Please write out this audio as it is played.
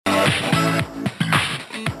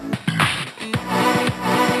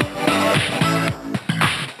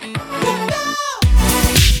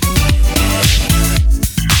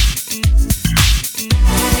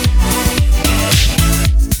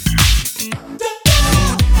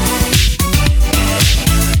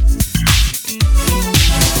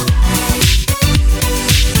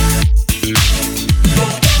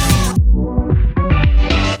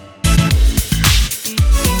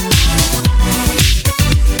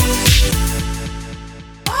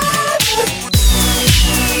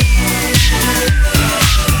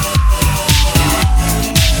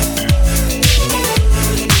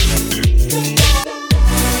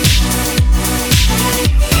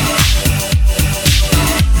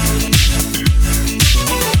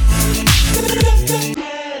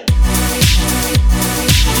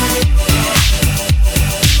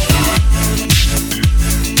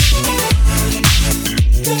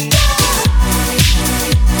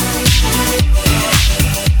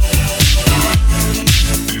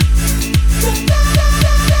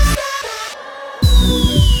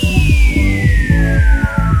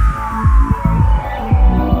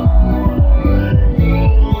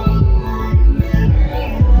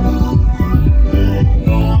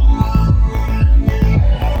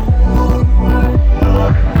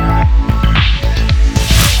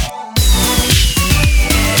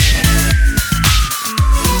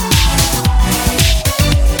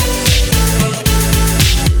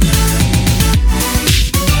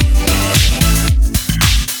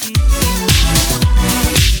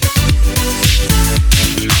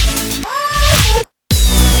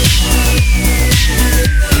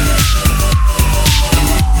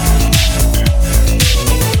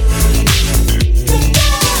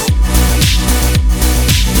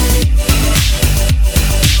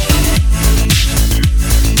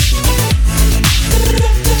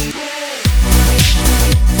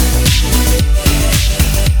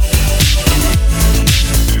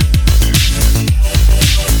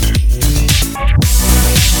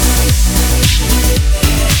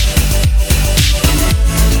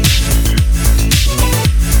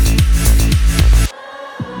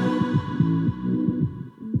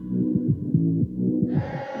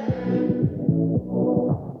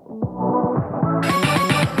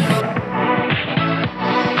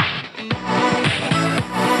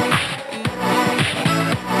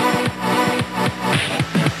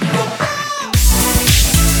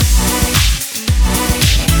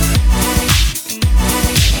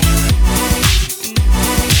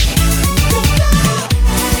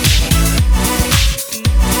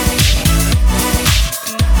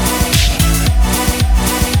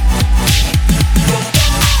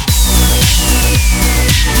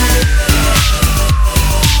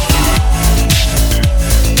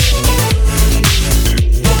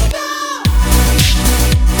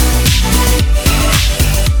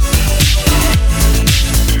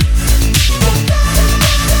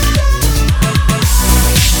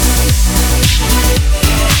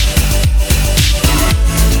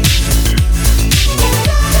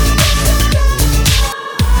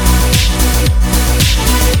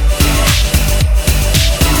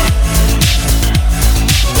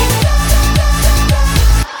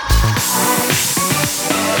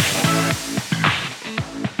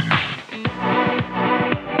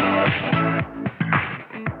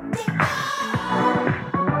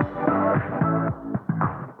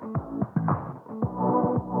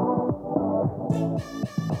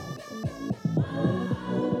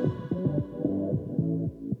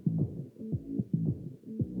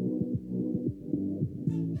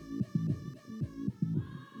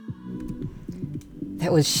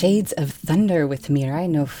That was Shades of Thunder with Mirai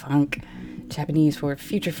no Funk, Japanese for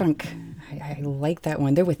Future Funk. I like that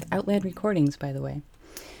one. They're with Outland Recordings, by the way.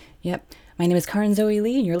 Yep. My name is Karin Zoe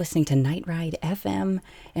Lee, and you're listening to Night Ride FM,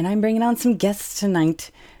 and I'm bringing on some guests tonight.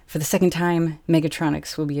 For the second time,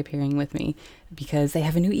 Megatronics will be appearing with me because they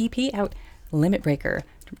have a new EP out, Limit Breaker.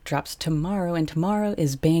 Drops tomorrow, and tomorrow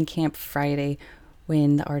is Bandcamp Friday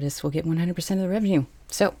when the artists will get 100% of the revenue.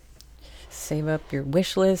 So, save up your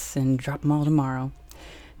wish lists and drop them all tomorrow.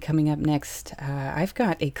 Coming up next, I've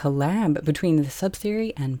got a collab between the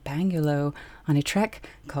Subtheory and Bangulo on a track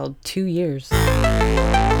called 2 Years.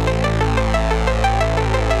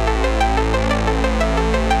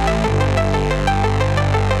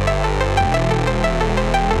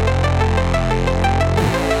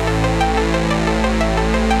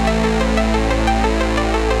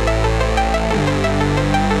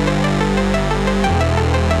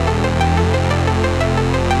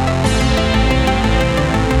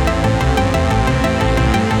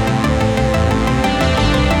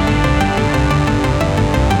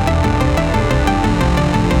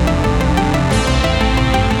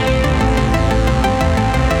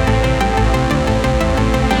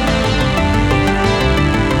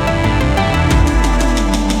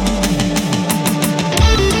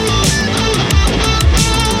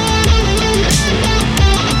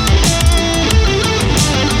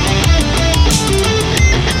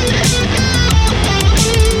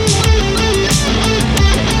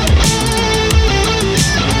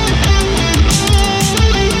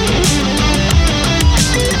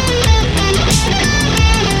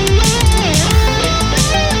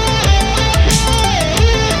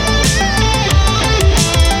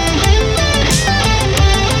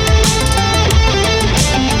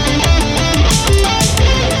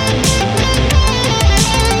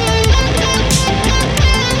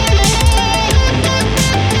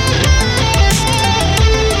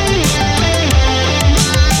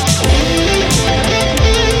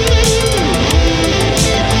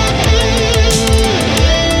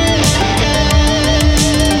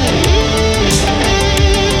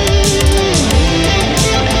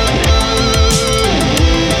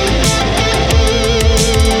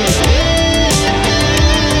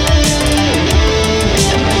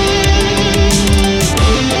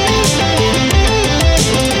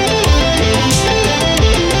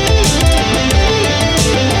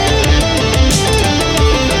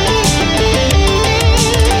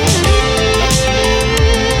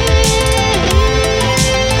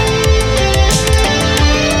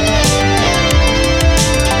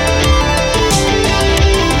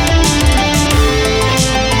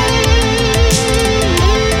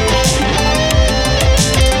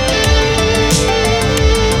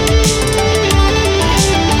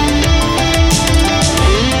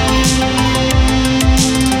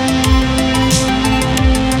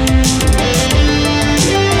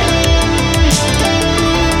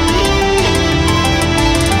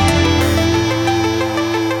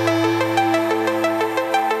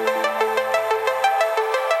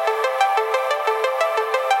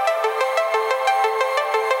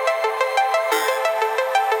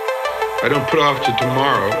 I don't put off to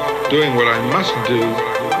tomorrow doing what I must do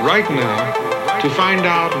right now to find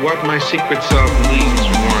out what my secret self needs,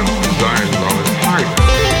 wants, desires with all his heart.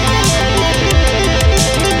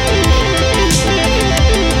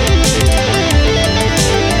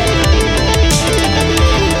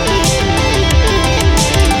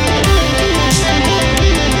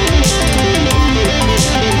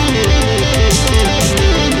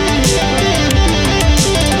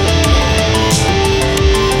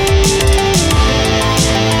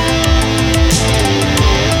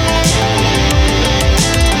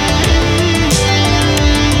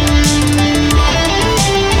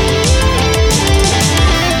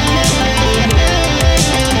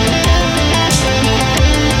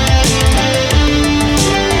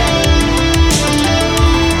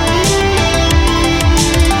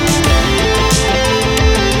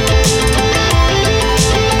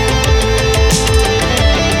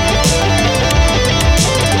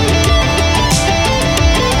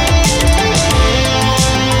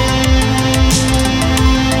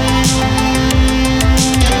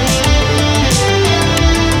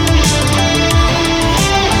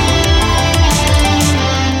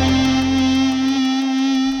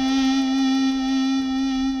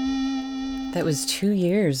 That was 2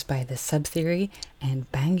 Years by the Subtheory and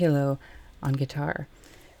Bangulo on guitar.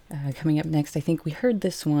 Coming up next, I think we heard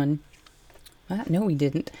this one. No, we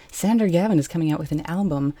didn't. Sander Gavin is coming out with an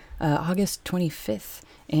album August 25th,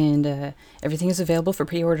 and everything is available for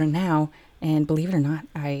pre-order now. And believe it or not,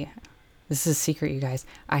 this is a secret, you guys.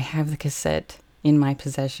 I have the cassette in my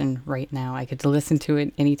possession right now. I could listen to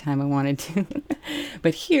it anytime I wanted to.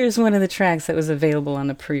 But here's one of the tracks that was available on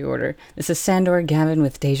the pre-order. This is Sandor Gavin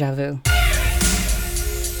with Deja Vu.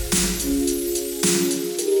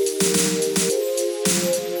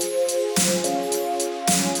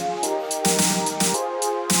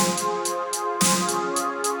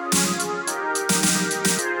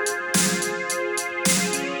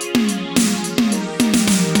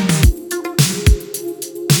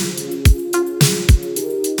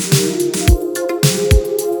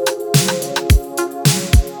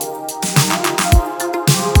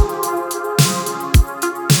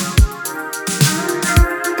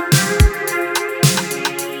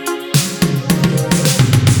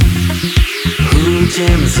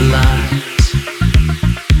 Dims the light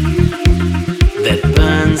that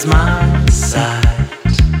burns my sight,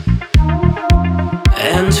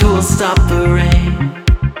 and who will stop the rain?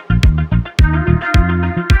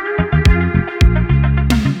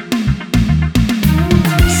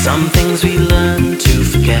 Some things we learn to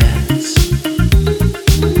forget,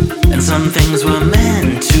 and some things we're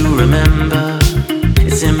meant to remember.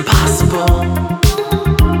 It's impossible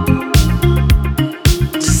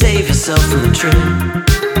to save yourself from the trip.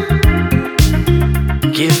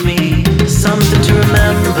 Give me